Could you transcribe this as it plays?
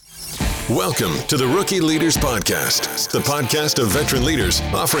Welcome to the Rookie Leaders Podcast, the podcast of veteran leaders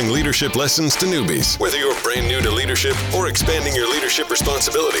offering leadership lessons to newbies. Whether you're brand new to leadership or expanding your leadership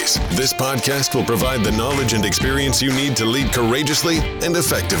responsibilities, this podcast will provide the knowledge and experience you need to lead courageously and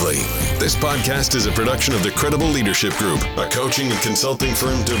effectively. This podcast is a production of the Credible Leadership Group, a coaching and consulting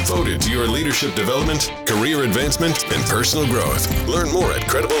firm devoted to your leadership development, career advancement, and personal growth. Learn more at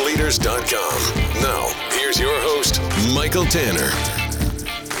credibleleaders.com. Now, here's your host, Michael Tanner.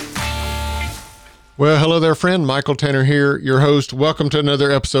 Well, hello there, friend. Michael Tanner here, your host. Welcome to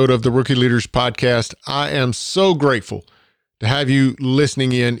another episode of the Rookie Leaders Podcast. I am so grateful to have you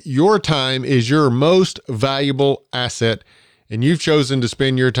listening in. Your time is your most valuable asset, and you've chosen to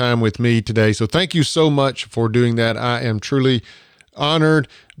spend your time with me today. So thank you so much for doing that. I am truly honored,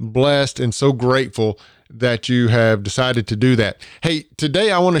 blessed, and so grateful that you have decided to do that. Hey,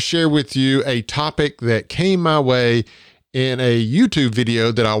 today I want to share with you a topic that came my way in a YouTube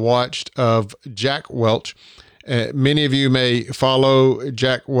video that I watched of Jack Welch. Many of you may follow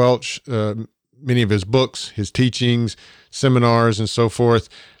Jack Welch, many of his books, his teachings, seminars, and so forth,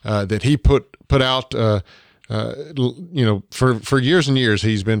 that he put out, for years and years.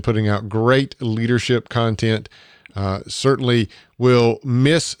 He's been putting out great leadership content. Certainly will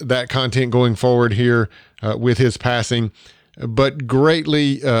miss that content going forward here with his passing, but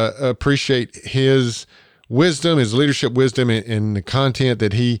greatly appreciate his wisdom, his leadership wisdom, and the content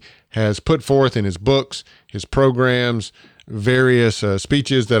that he has put forth in his books, his programs, various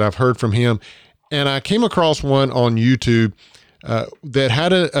speeches that I've heard from him. And I came across one on YouTube that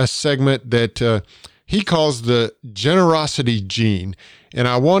had a segment that he calls the generosity gene. And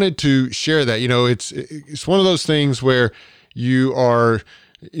I wanted to share that. You know, it's one of those things where you are,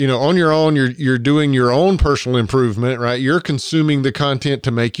 on your own, you're doing your own personal improvement, right? You're consuming the content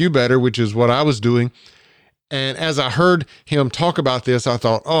to make you better, which is what I was doing. And as I heard him talk about this, I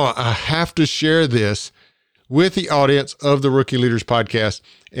thought, I have to share this with the audience of the Rookie Leaders Podcast.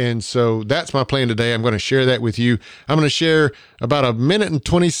 And so that's my plan today. I'm going to share that with you. I'm going to share about a minute and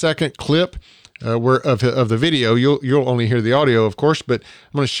 20-second clip of the video. You'll only hear the audio, of course, but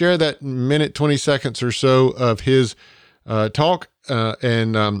I'm going to share that minute, 20 seconds or so of his talk.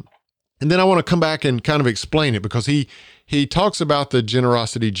 And then I want to come back and kind of explain it, because he talks about the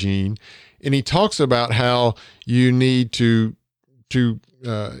generosity gene. And he talks about how you need to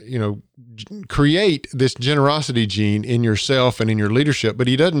create this generosity gene in yourself and in your leadership, but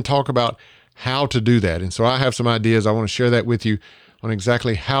he doesn't talk about how to do that. And so I have some ideas. I want to share that with you on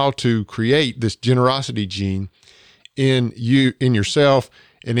exactly how to create this generosity gene in yourself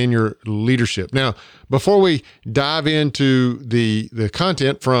and in your leadership. Now, before we dive into the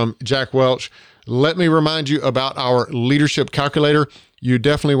content from Jack Welch, let me remind you about our leadership calculator. You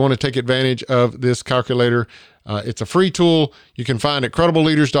definitely want to take advantage of this calculator. It's a free tool you can find at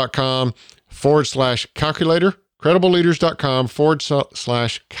credibleleaders.com/calculator,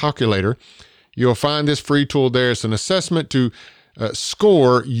 credibleleaders.com/calculator. You'll find this free tool there. It's an assessment to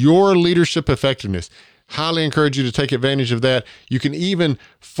score your leadership effectiveness. Highly encourage you to take advantage of that. You can even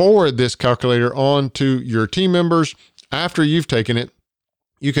forward this calculator on to your team members after you've taken it.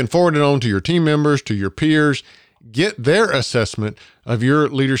 You can forward it on to your team members, to your peers, get their assessment of your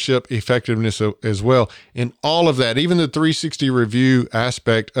leadership effectiveness as well. And all of that, even the 360 review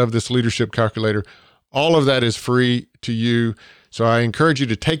aspect of this leadership calculator, all of that is free to you. So I encourage you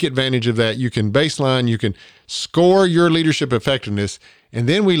to take advantage of that. You can baseline, you can score your leadership effectiveness, and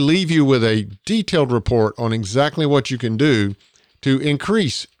then we leave you with a detailed report on exactly what you can do to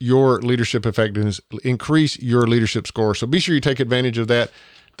increase your leadership effectiveness, increase your leadership score. So be sure you take advantage of that,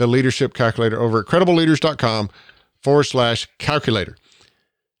 the leadership calculator, over at credibleleaders.com/calculator.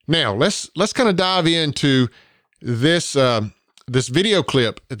 Now let's kind of dive into this video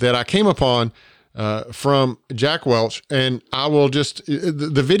clip that I came upon from Jack Welch, and I will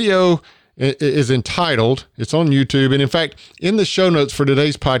the video is entitled, it's on YouTube, and in fact, in the show notes for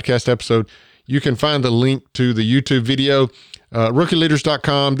today's podcast episode, you can find the link to the YouTube video,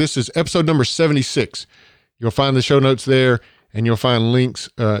 rookieleaders.com. This is episode number 76. You'll find the show notes there, and you'll find links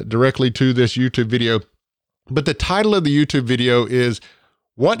directly to this YouTube video. But the title of the YouTube video is,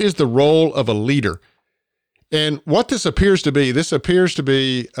 "What is the Role of a Leader?" And what this appears to be a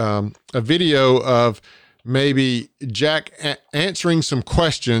video of maybe Jack answering some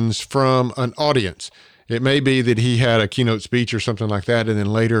questions from an audience. It may be that he had a keynote speech or something like that, and then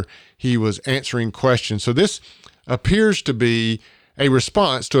later he was answering questions. So this appears to be a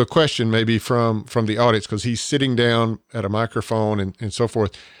response to a question maybe from the audience, because he's sitting down at a microphone and so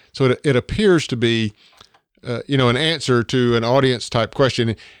forth. So it appears to be, an answer to an audience type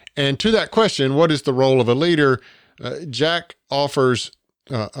question. And to that question, what is the role of a leader? Jack offers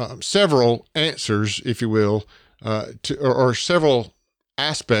several answers, if you will, or several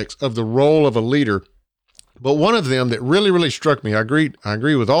aspects of the role of a leader. But one of them that really, really struck me, I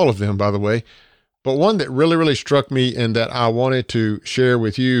agree with all of them, by the way, but one that really, really struck me and that I wanted to share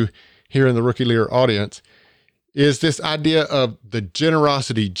with you here in the Rookie Leader audience is this idea of the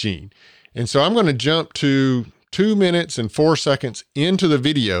generosity gene. And so I'm going to jump to 2 minutes and 4 seconds into the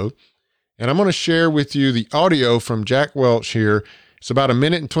video, and I'm going to share with you the audio from Jack Welch here. It's about 1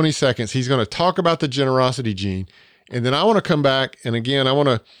 minute and 20 seconds. He's going to talk about the generosity gene. And then I want to come back, and again, I want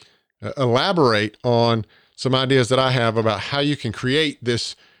to elaborate on some ideas that I have about how you can create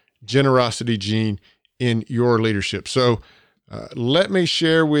this generosity gene in your leadership. So let me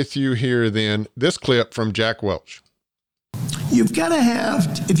share with you here then this clip from Jack Welch. You've got to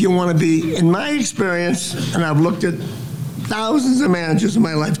have, if you want to be, in my experience, and I've looked at thousands of managers in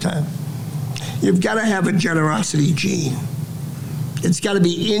my lifetime, you've got to have a generosity gene. It's got to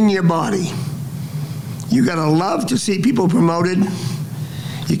be in your body. You got to love to see people promoted.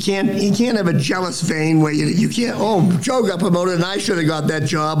 You can't have a jealous vein where you can't, oh, Joe got promoted and I should have got that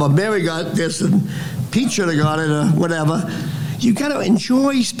job, or Mary got this and Pete should have got it, or whatever. You got to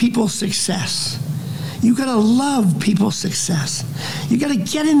enjoy people's success. You got to love people's success. You got to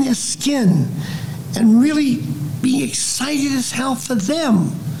get in their skin and really be excited as hell for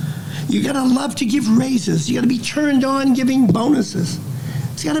them. You got to love to give raises. You got to be turned on giving bonuses.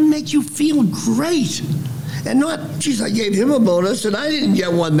 It's got to make you feel great. And not, geez, I gave him a bonus and I didn't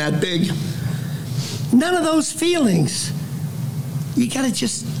get one that big. None of those feelings. You got to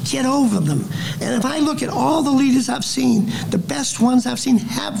just get over them. And if I look at all the leaders I've seen, the best ones I've seen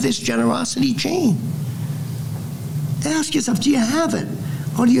have this generosity gene. Ask yourself, do you have it?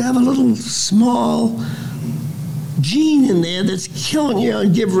 Or do you have a little small gene in there that's killing you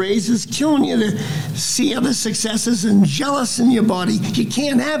and give raises, killing you to see other successes and jealous in your body? You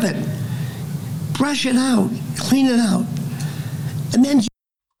can't have it. Brush it out, clean it out. And then...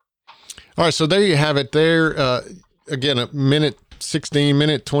 All right, so there you have it there. Again, 1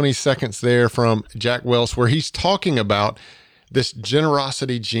 minute 20 seconds there from Jack Welch, where he's talking about this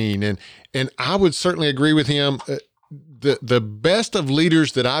generosity gene. And I would certainly agree with him. The best of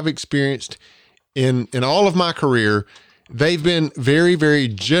leaders that I've experienced in all of my career, they've been very, very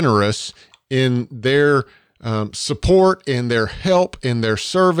generous in their support, in their help, in their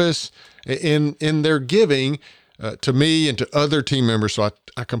service, in their giving to me and to other team members. So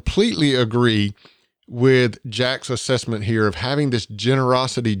I completely agree with Jack's assessment here of having this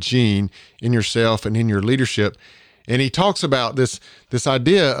generosity gene in yourself and in your leadership. And he talks about this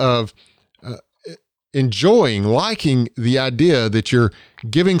idea of enjoying, liking the idea that you're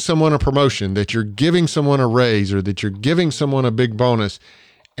giving someone a promotion, that you're giving someone a raise, or that you're giving someone a big bonus.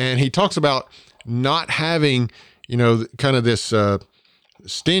 And he talks about not having, kind of this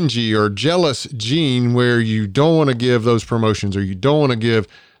stingy or jealous gene where you don't want to give those promotions or you don't want to give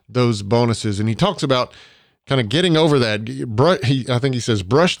those bonuses. And he talks about kind of getting over that. I think he says,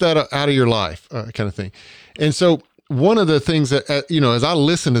 brush that out of your life, kind of thing. And so one of the things that, as I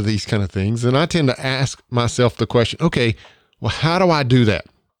listen to these kind of things, and I tend to ask myself the question, okay, well, how do I do that?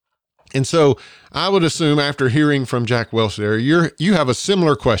 And so I would assume after hearing from Jack Welch there, you have a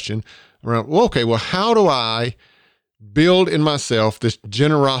similar question around, well, okay, well, how do I build in myself this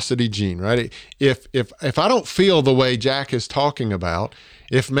generosity gene, right? If I don't feel the way Jack is talking about,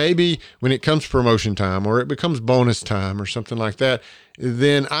 if maybe when it comes promotion time or it becomes bonus time or something like that,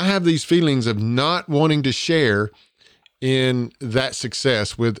 then I have these feelings of not wanting to share in that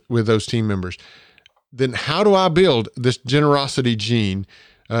success with those team members. Then how do I build this generosity gene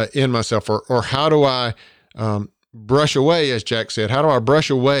in myself? Or how do I brush away, as Jack said, how do I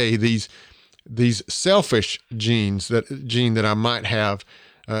brush away these selfish gene that I might have,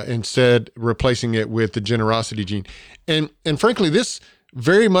 instead replacing it with the generosity gene? And frankly, this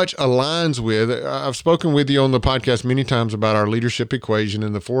very much aligns with, I've spoken with you on the podcast many times about our leadership equation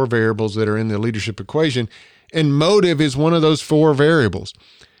and the 4 variables that are in the leadership equation. And motive is one of those 4 variables.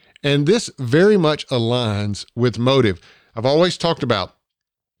 And this very much aligns with motive. I've always talked about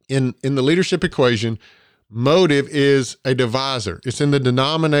in the leadership equation, motive is a divisor. It's in the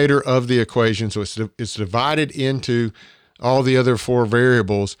denominator of the equation. So it's divided into all the other 4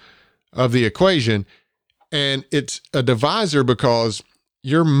 variables of the equation. And it's a divisor because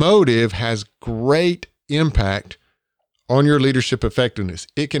your motive has great impact on your leadership effectiveness.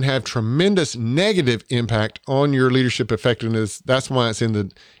 It can have tremendous negative impact on your leadership effectiveness. That's why it's in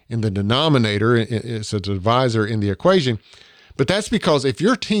the denominator. It's a divisor in the equation. But that's because if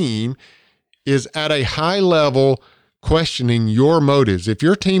your team is at a high level questioning your motives, if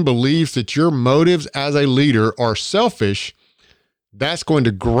your team believes that your motives as a leader are selfish, that's going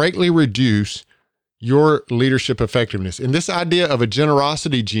to greatly reduce your leadership effectiveness. And this idea of a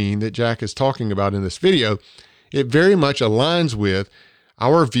generosity gene that Jack is talking about in this video, it very much aligns with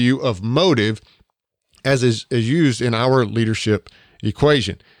our view of motive as is used in our leadership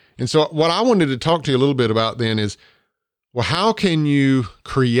equation. And so what I wanted to talk to you a little bit about then is, well, how can you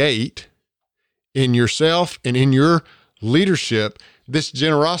create in yourself and in your leadership this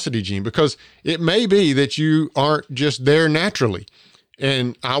generosity gene? Because it may be that you aren't just there naturally.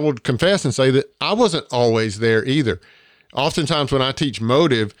 And I would confess and say that I wasn't always there either. Oftentimes when I teach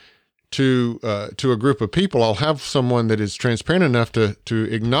motive to a group of people, I'll have someone that is transparent enough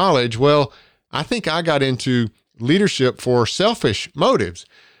to acknowledge, well, I think I got into leadership for selfish motives.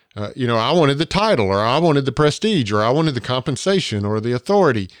 I wanted the title, or I wanted the prestige, or I wanted the compensation or the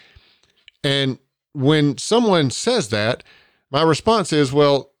authority. And when someone says that, my response is,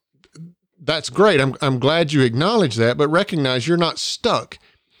 well, that's great. I'm glad you acknowledge that, but recognize you're not stuck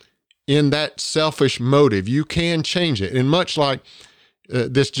in that selfish motive. You can change it. And much like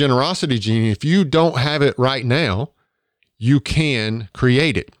this generosity gene, if you don't have it right now, you can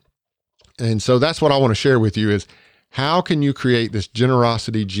create it. And so that's what I want to share with you is, how can you create this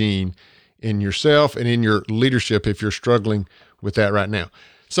generosity gene in yourself and in your leadership if you're struggling with that right now?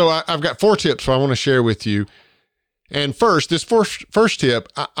 So I've got 4 tips I want to share with you. And first, this first tip,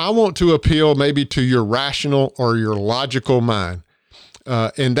 I want to appeal maybe to your rational or your logical mind.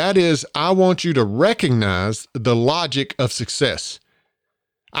 And that is, I want you to recognize the logic of success.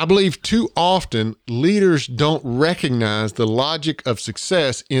 I believe too often leaders don't recognize the logic of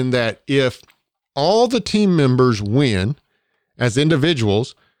success, in that if all the team members win as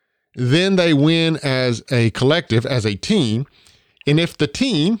individuals, then they win as a collective, as a team. And if the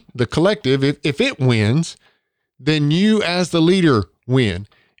team, the collective, if it wins, then you as the leader win.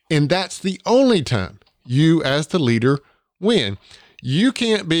 And that's the only time you as the leader win. You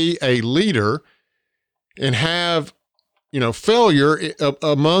can't be a leader and have, failure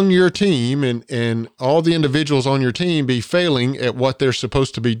among your team and all the individuals on your team be failing at what they're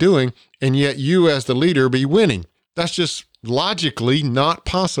supposed to be doing, and yet you as the leader be winning. That's just logically not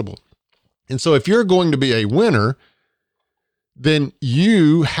possible. And so if you're going to be a winner, then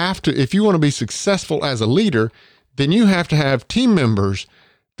you have to, if you want to be successful as a leader, then you have to have team members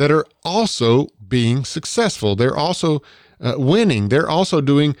that are also being successful. They're also winning. They're also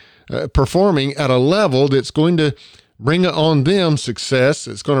performing at a level that's going to bring on them success.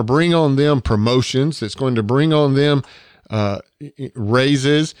 It's going to bring on them promotions. It's going to bring on them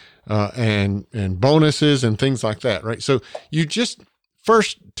raises and bonuses and things like that, right? So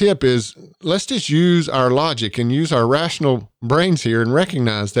first tip is, let's just use our logic and use our rational brains here and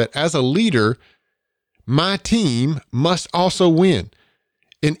recognize that as a leader, my team must also win.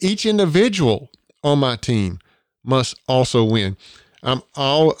 And each individual on my team must also win.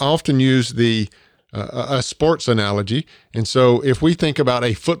 I'll often use a sports analogy. And so if we think about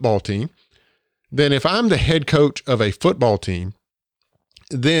a football team, then if I'm the head coach of a football team,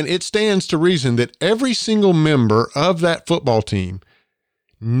 then it stands to reason that every single member of that football team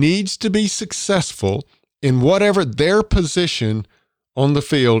needs to be successful in whatever their position on the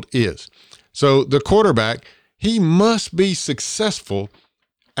field is. So the quarterback, he must be successful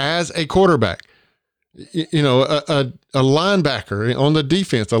as a quarterback. A linebacker on the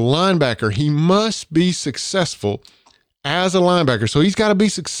defense, a linebacker, he must be successful as a linebacker. So he's got to be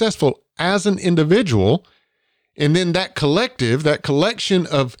successful as an individual. And then that collective, that collection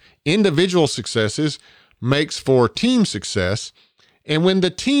of individual successes makes for team success. And when the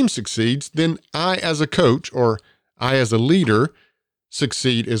team succeeds, then I as a coach or I as a leader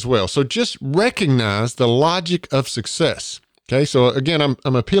succeed as well. So just recognize the logic of success. Okay. So again,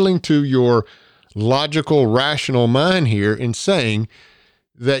 I'm appealing to your logical, rational mind here in saying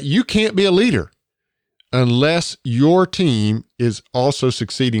that you can't be a leader unless your team is also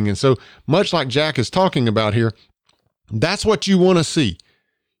succeeding. And so much like Jack is talking about here, that's what you want to see.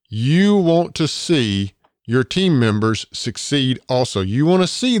 You want to see your team members succeed also. You want to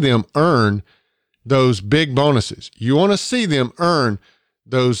see them earn those big bonuses. You want to see them earn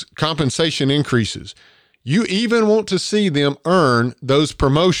those compensation increases. You even want to see them earn those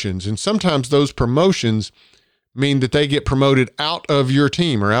promotions. And sometimes those promotions mean that they get promoted out of your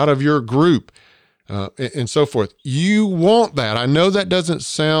team or out of your group and so forth. You want that. I know that doesn't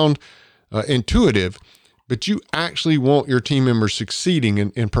sound intuitive, but you actually want your team members succeeding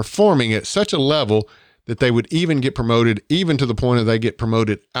and performing at such a level that they would even get promoted, even to the point of they get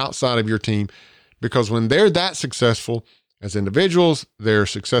promoted outside of your team. Because when they're that successful as individuals, they're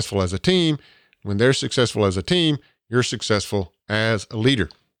successful as a team. When they're successful as a team, you're successful as a leader.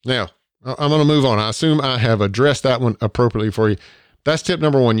 Now, I'm going to move on. I assume I have addressed that one appropriately for you. that's tip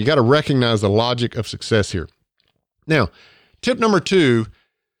number one. You got to recognize the logic of success here. Now, tip number two,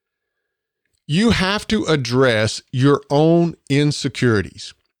 you have to address your own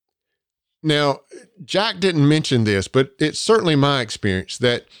insecurities. Now, Jack didn't mention this, but it's certainly my experience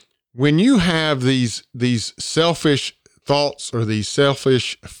that when you have these selfish thoughts or these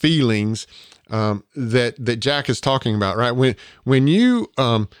selfish feelings that Jack is talking about, right? When you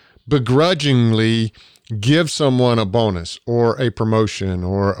begrudgingly give someone a bonus or a promotion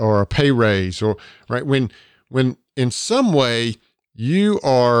or a pay raise, or right when in some way you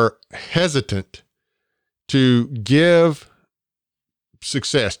are hesitant to give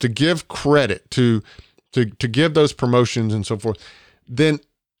success, to give credit, to give those promotions and so forth, then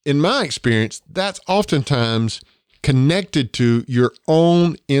in my experience, that's oftentimes connected to your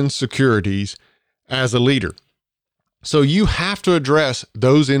own insecurities as a leader. So you have to address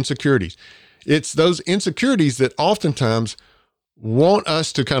those insecurities. It's those insecurities that oftentimes want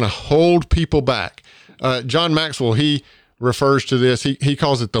us to kind of hold people back. John Maxwell, he refers to this, he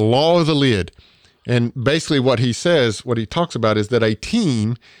calls it the law of the lid. And basically what he talks about is that a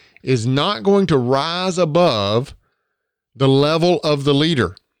team is not going to rise above the level of the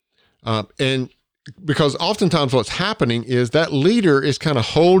leader. And because oftentimes what's happening is that leader is kind of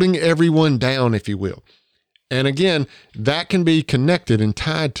holding everyone down, if you will. And again, that can be connected and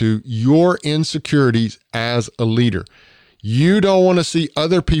tied to your insecurities as a leader. You don't want to see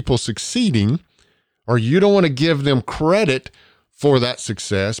other people succeeding, or you don't want to give them credit for that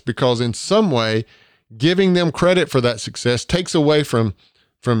success, because in some way, giving them credit for that success takes away from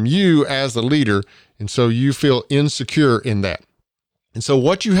you as the leader. And so you feel insecure in that. And so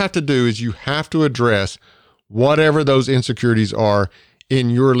what you have to do is you have to address whatever those insecurities are in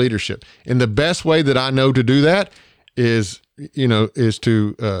your leadership. And the best way that I know to do that is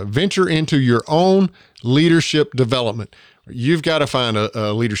to venture into your own leadership development. You've got to find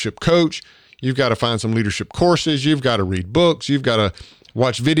a leadership coach. You've got to find some leadership courses. You've got to read books. You've got to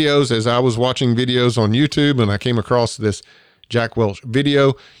watch videos. As I was watching videos on YouTube and I came across this Jack Welch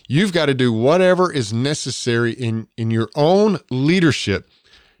video, you've got to do whatever is necessary in your own leadership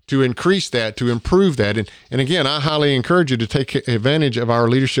to increase that, to improve that. And again, I highly encourage you to take advantage of our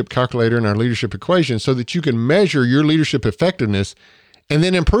leadership calculator and our leadership equation so that you can measure your leadership effectiveness and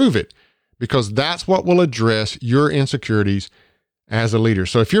then improve it, because that's what will address your insecurities as a leader.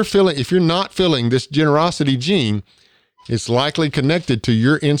 So if you're not feeling this generosity gene, it's likely connected to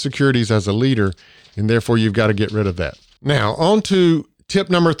your insecurities as a leader, and therefore you've got to get rid of that. Now, on to tip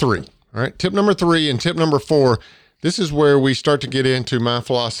number 3. All right, tip number 3 and tip number 4. This is where we start to get into my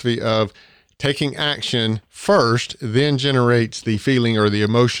philosophy of taking action first, then generates the feeling or the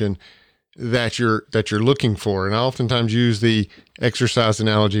emotion that you're looking for. And I oftentimes use the exercise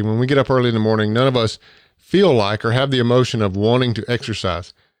analogy. When we get up early in the morning, none of us feel like or have the emotion of wanting to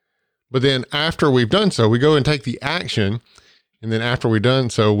exercise. But then after we've done so, we go and take the action. And then after we've done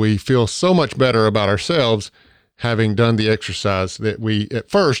so, we feel so much better about ourselves having done the exercise that we at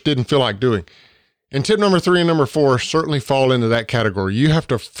first didn't feel like doing. And tip number 3 and number 4 certainly fall into that category. You have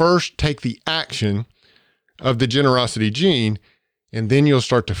to first take the action of the generosity gene, and then you'll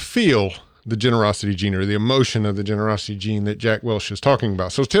start to feel the generosity gene or the emotion of the generosity gene that Jack Welch is talking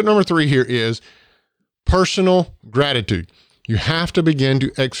about. So tip number 3 here is personal gratitude. You have to begin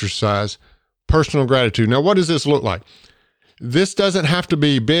to exercise personal gratitude. Now, what does this look like? This doesn't have to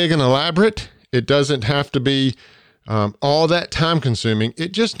be big and elaborate. It doesn't have to be all that time consuming.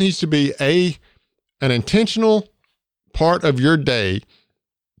 It just needs to be an intentional part of your day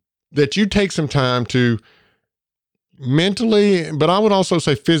that you take some time to mentally, but I would also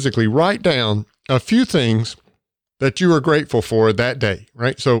say physically, write down a few things that you are grateful for that day,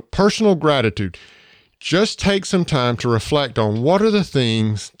 right? So personal gratitude. Just take some time to reflect on what are the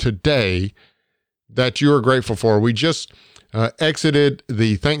things today that you are grateful for. We just exited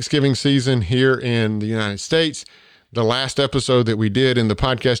the Thanksgiving season here in the United States. The last episode that we did in the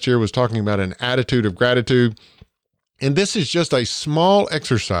podcast here was talking about an attitude of gratitude. And this is just a small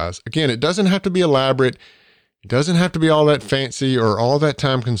exercise. Again, it doesn't have to be elaborate. It doesn't have to be all that fancy or all that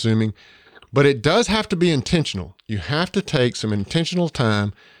time consuming, but it does have to be intentional. You have to take some intentional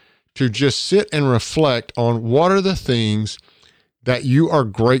time to just sit and reflect on what are the things that you are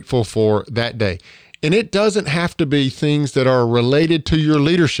grateful for that day. And it doesn't have to be things that are related to your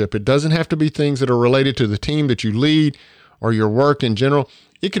leadership. It doesn't have to be things that are related to the team that you lead or your work in general.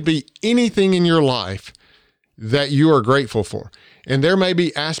 It could be anything in your life that you are grateful for. And there may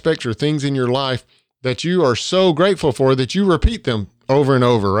be aspects or things in your life that you are so grateful for that you repeat them over and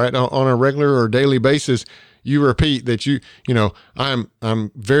over, right? On a regular or daily basis, you repeat that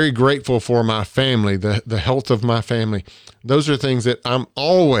I'm very grateful for my family, the health of my family. Those are things that I'm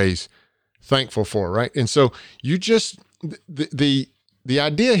always thankful for, right? And so you just, the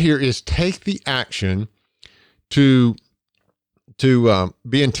idea here is take the action to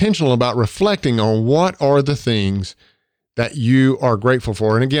be intentional about reflecting on what are the things that you are grateful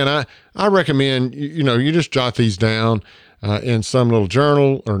for. And again, I recommend, you just jot these down in some little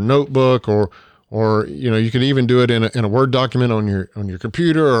journal or notebook, or you can even do it in a Word document on your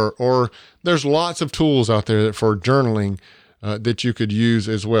computer, or there's lots of tools out there for journaling that you could use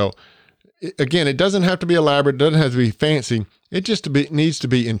as well. Again, it doesn't have to be elaborate, doesn't have to be fancy. It just needs to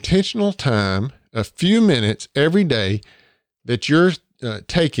be intentional time, a few minutes every day that you're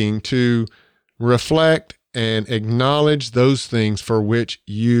taking to reflect and acknowledge those things for which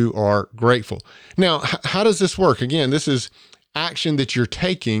you are grateful. Now, how does this work? Again, this is action that you're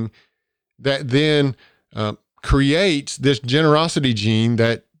taking that then creates this generosity gene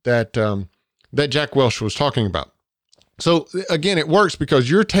that Jack Welch was talking about. So again, it works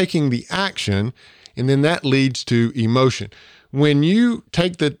because you're taking the action, and then that leads to emotion. When you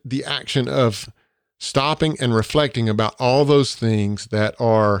take the action of stopping and reflecting about all those things that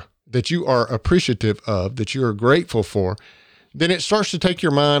you are appreciative of, that you are grateful for, then it starts to take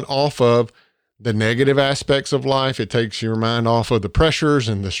your mind off of the negative aspects of life. It takes your mind off of the pressures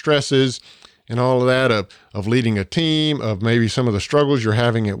and the stresses and all of that of leading a team, of maybe some of the struggles you're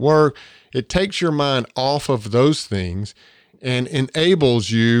having at work. It takes your mind off of those things and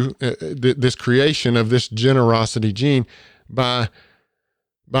enables you this creation of this generosity gene by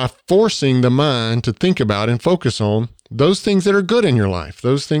forcing the mind to think about and focus on those things that are good in your life,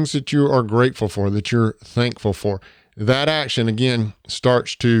 those things that you are grateful for, that you're thankful for. That action, again,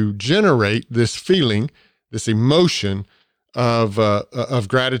 starts to generate this feeling, this emotion of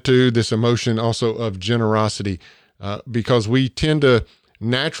gratitude, this emotion also of generosity, because we tend to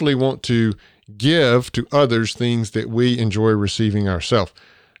naturally want to give to others things that we enjoy receiving ourselves.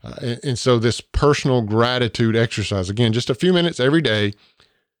 And so this personal gratitude exercise, again, just a few minutes every day,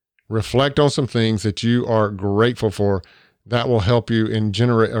 reflect on some things that you are grateful for. That will help you in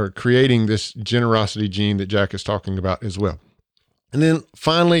creating this generosity gene that Jack is talking about as well. And then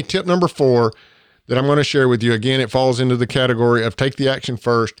finally, tip number 4 that I'm going to share with you. Again, it falls into the category of take the action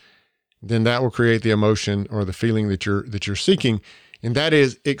first, then that will create the emotion or the feeling that you're seeking. And that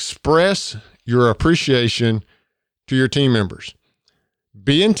is express your appreciation to your team members.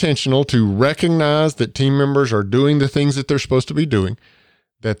 Be intentional to recognize that team members are doing the things that they're supposed to be doing,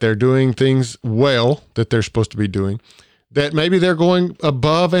 that they're doing things well that they're supposed to be doing, that maybe they're going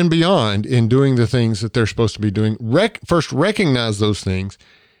above and beyond in doing the things that they're supposed to be doing. First, recognize those things,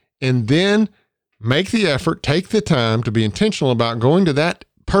 and then make the effort, take the time to be intentional about going to that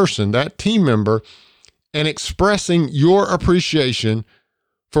person, that team member, and expressing your appreciation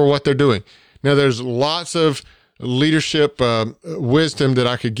for what they're doing. Now, there's lots of leadership wisdom that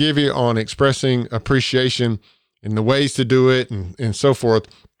I could give you on expressing appreciation and the ways to do it and so forth.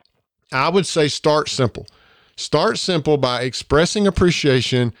 I would say start simple. Start simple by expressing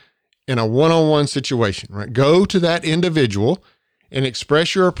appreciation in a one-on-one situation, right? Go to that individual and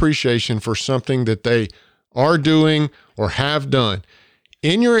express your appreciation for something that they are doing or have done.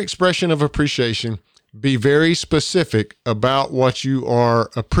 In your expression of appreciation, be very specific about what you are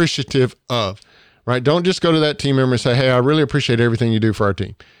appreciative of, right? Don't just go to that team member and say, hey, I really appreciate everything you do for our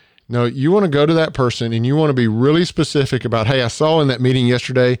team. No, you want to go to that person and you want to be really specific about, hey, I saw in that meeting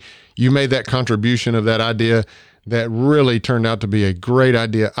yesterday, you made that contribution of that idea that really turned out to be a great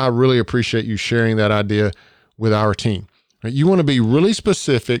idea. I really appreciate you sharing that idea with our team. Right? You want to be really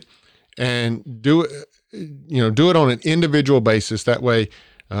specific and do it on an individual basis. That way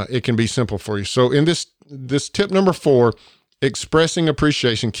it can be simple for you. So in this tip number 4, expressing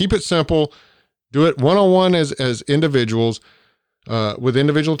appreciation, keep it simple, do it one-on-one as individuals, with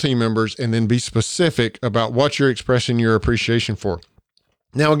individual team members, and then be specific about what you're expressing your appreciation for.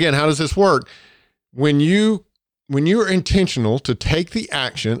 Now, again, how does this work? When you're intentional to take the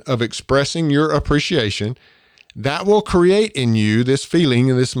action of expressing your appreciation, that will create in you this feeling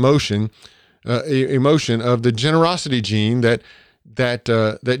and this emotion of the generosity gene that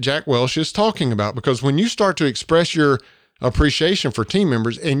Jack Welch is talking about. Because when you start to express your appreciation for team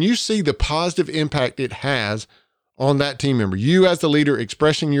members and you see the positive impact it has on that team member, you as the leader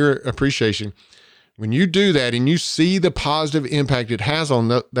expressing your appreciation, when you do that and you see the positive impact it has on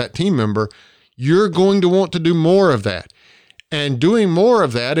that team member, you're going to want to do more of that. And doing more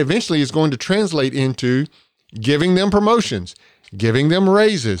of that eventually is going to translate into giving them promotions, giving them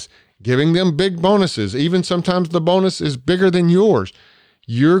raises, giving them big bonuses. Even sometimes the bonus is bigger than yours.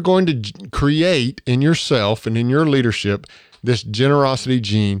 you're going to create in yourself and in your leadership this generosity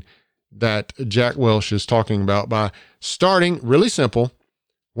gene that Jack Welch is talking about by starting really simple,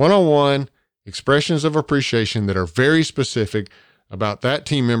 one-on-one expressions of appreciation that are very specific about that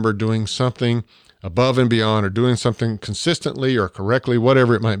team member doing something above and beyond or doing something consistently or correctly,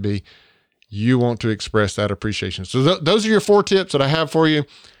 whatever it might be. You want to express that appreciation. So those are your 4 tips that I have for you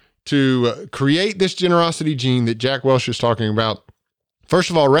to create this generosity gene that Jack Welch is talking about. First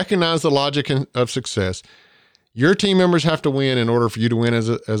of all, recognize the logic of success. Your team members have to win in order for you to win as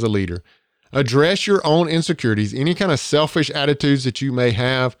a leader. Address your own insecurities. Any kind of selfish attitudes that you may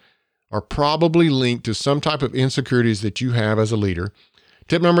have are probably linked to some type of insecurities that you have as a leader.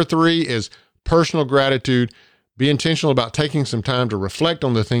 Tip number 3 is personal gratitude. Be intentional about taking some time to reflect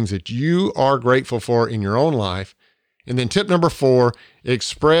on the things that you are grateful for in your own life. And then tip number 4,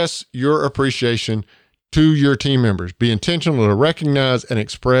 express your appreciation to your team members. Be intentional to recognize and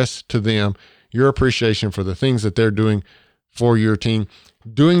express to them your appreciation for the things that they're doing for your team.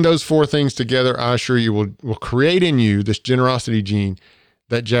 Doing those 4 things together, I assure you, will create in you this generosity gene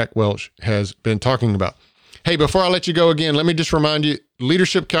that Jack Welch has been talking about. Hey, before I let you go again, let me just remind you,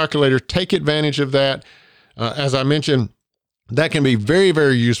 Leadership Calculator, take advantage of that. As I mentioned, that can be very,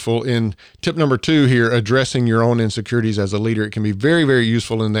 very useful in tip number 2 here, addressing your own insecurities as a leader. It can be very, very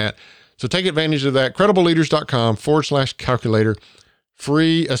useful in that. So take advantage of that. credibleleaders.com/calculator.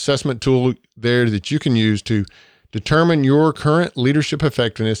 Free assessment tool there that you can use to determine your current leadership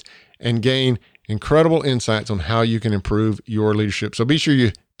effectiveness and gain incredible insights on how you can improve your leadership. So be sure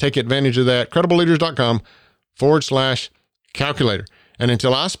you take advantage of that. credibleleaders.com/calculator. And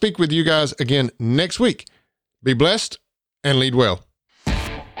until I speak with you guys again next week, be blessed and lead well.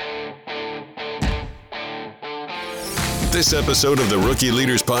 This episode of the Rookie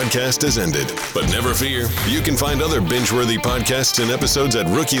Leaders Podcast has ended, but never fear, you can find other binge-worthy podcasts and episodes at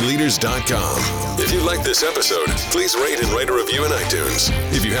rookieleaders.com. If you like this episode, please rate and write a review in iTunes.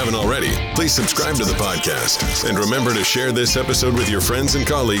 If you haven't already, please subscribe to the podcast. And remember to share this episode with your friends and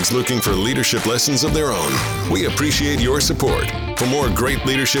colleagues looking for leadership lessons of their own. We appreciate your support. For more great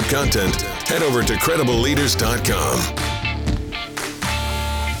leadership content, head over to credibleleaders.com.